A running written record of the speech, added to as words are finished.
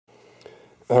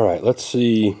All right, let's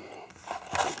see.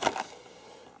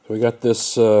 So we got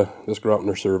this this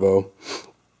Graupner servo,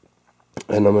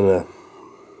 and we're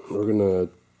gonna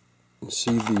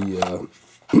see the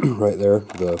right there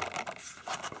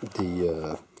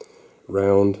the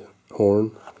round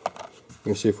horn. We're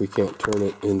gonna see if we can't turn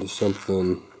it into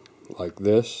something like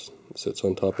this. It sits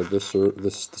on top of this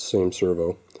same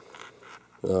servo.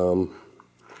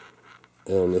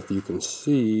 And if you can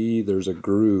see, there's a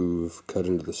groove cut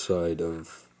into the side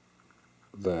of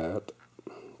that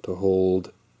to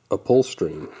hold a pull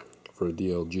string for a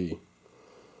DLG.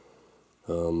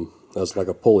 That's like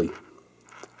a pulley.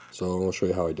 So I'll show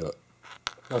you how I do it.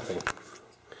 Okay.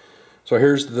 So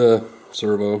here's the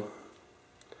servo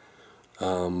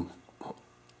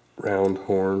round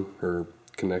horn or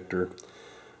connector.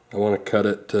 I want to cut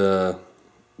it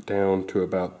down to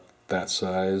about that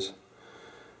size.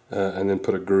 And then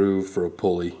put a groove for a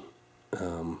pulley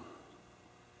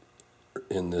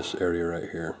in this area right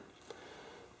here.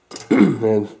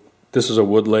 And this is a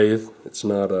wood lathe. It's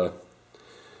not a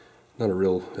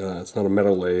real. It's not a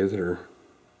metal lathe or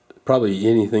probably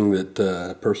anything that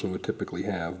a person would typically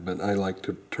have. But I like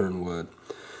to turn wood.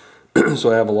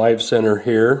 So I have a live center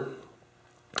here,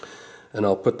 and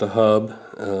I'll put the hub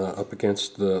up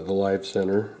against the live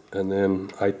center, and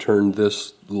then I turn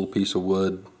this little piece of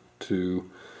wood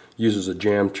to use as a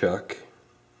jam chuck,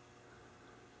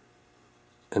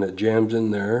 and it jams in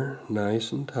there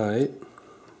nice and tight.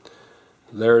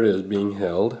 There it is being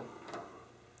held.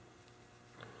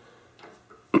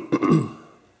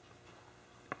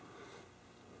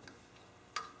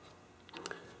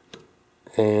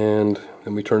 And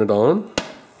then we turn it on.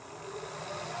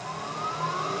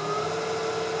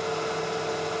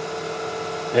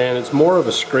 And it's more of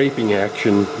a scraping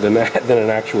action than an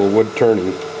actual wood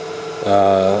turning.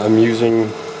 I'm using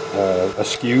a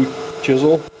skew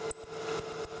chisel,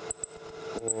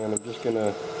 and I'm just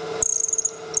gonna,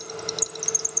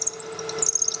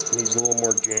 needs a little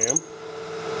more jam.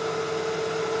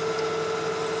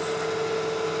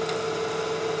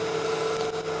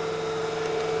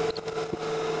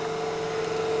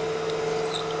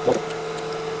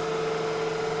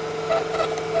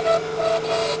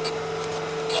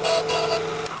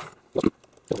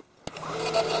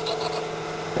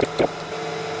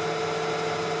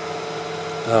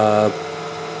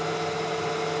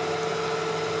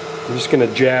 I'm just going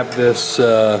to jab this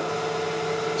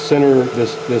center,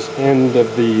 this end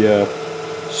of the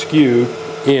skew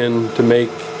in to make.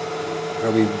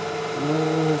 Are we?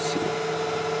 Let's see.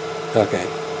 Okay.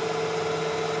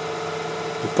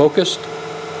 You focused?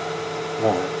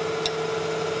 All right.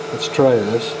 Let's try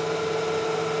this.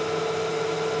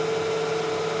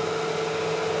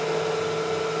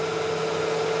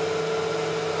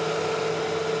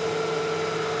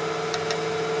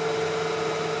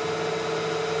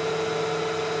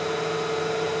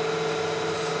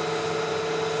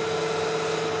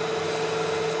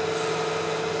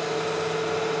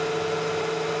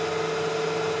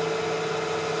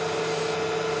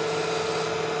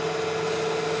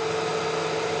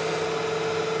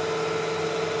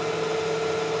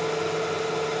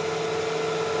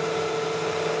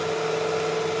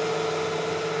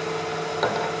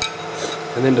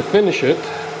 And then to finish it,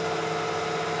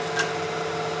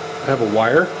 I have a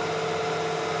wire.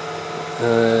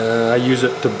 I use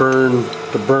it to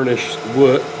burnish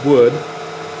wood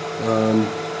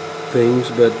things.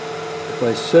 But if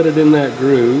I set it in that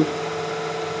groove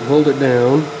and hold it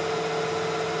down,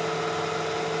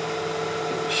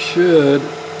 it should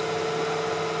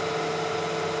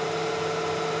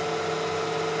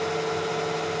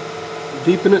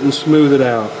deepen it and smooth it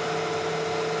out.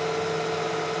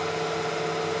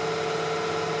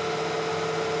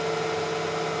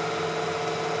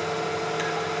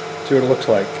 See what it looks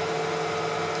like.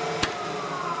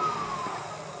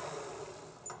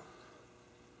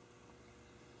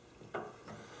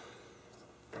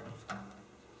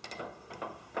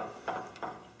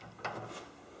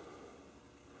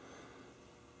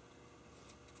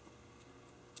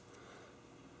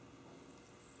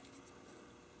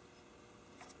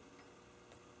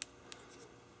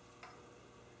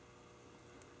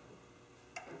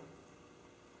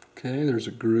 Okay, there's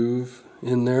a groove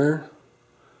in there.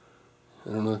 I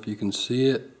don't know if you can see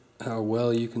it, how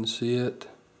well you can see it.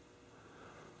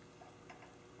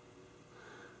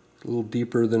 It's a little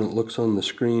deeper than it looks on the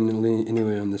screen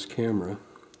anyway on this camera.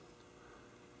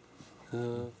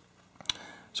 So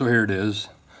here it is.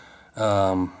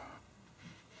 I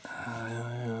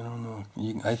don't know.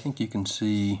 I think you can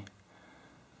see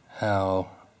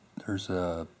how there's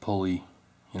a pulley,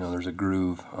 there's a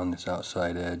groove on this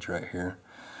outside edge right here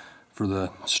for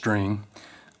the string.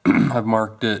 I've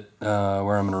marked it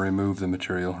where I'm going to remove the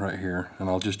material right here, and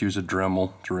I'll just use a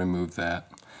Dremel to remove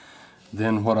that.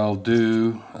 Then what I'll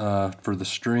do for the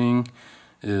string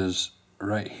is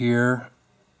right here,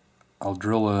 I'll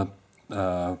drill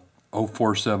a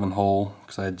 047 hole,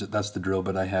 because that's the drill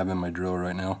bit I have in my drill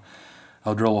right now.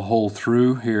 I'll drill a hole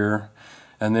through here,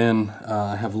 and then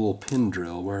I have a little pin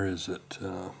drill. Where is it?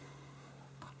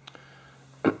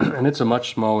 And it's a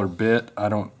much smaller bit.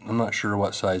 I'm not sure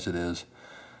what size it is,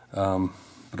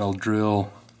 but I'll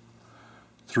drill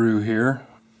through here,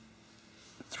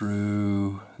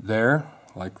 through there,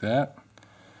 like that.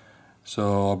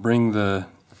 So I'll bring the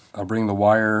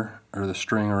wire or the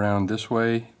string around this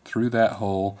way through that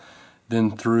hole, then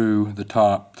through the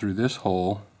top through this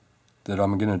hole that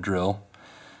I'm going to drill,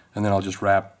 and then I'll just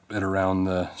wrap it around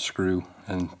the screw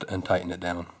and tighten it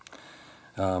down.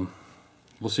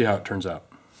 We'll see how it turns out.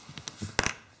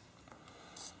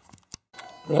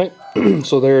 Right,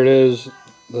 so there it is.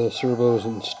 The servo is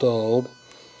installed.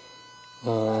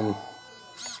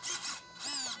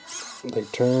 They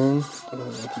turn. I don't know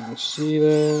if you can see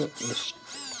that.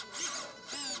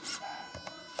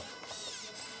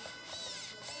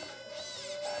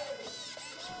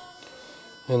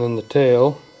 And then the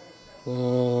tail.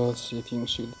 Let's see if you can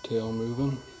see the tail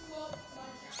moving.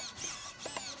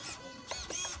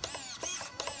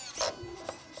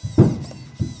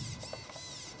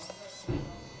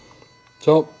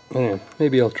 So, anyway,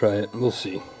 maybe I'll try it. We'll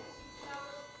see.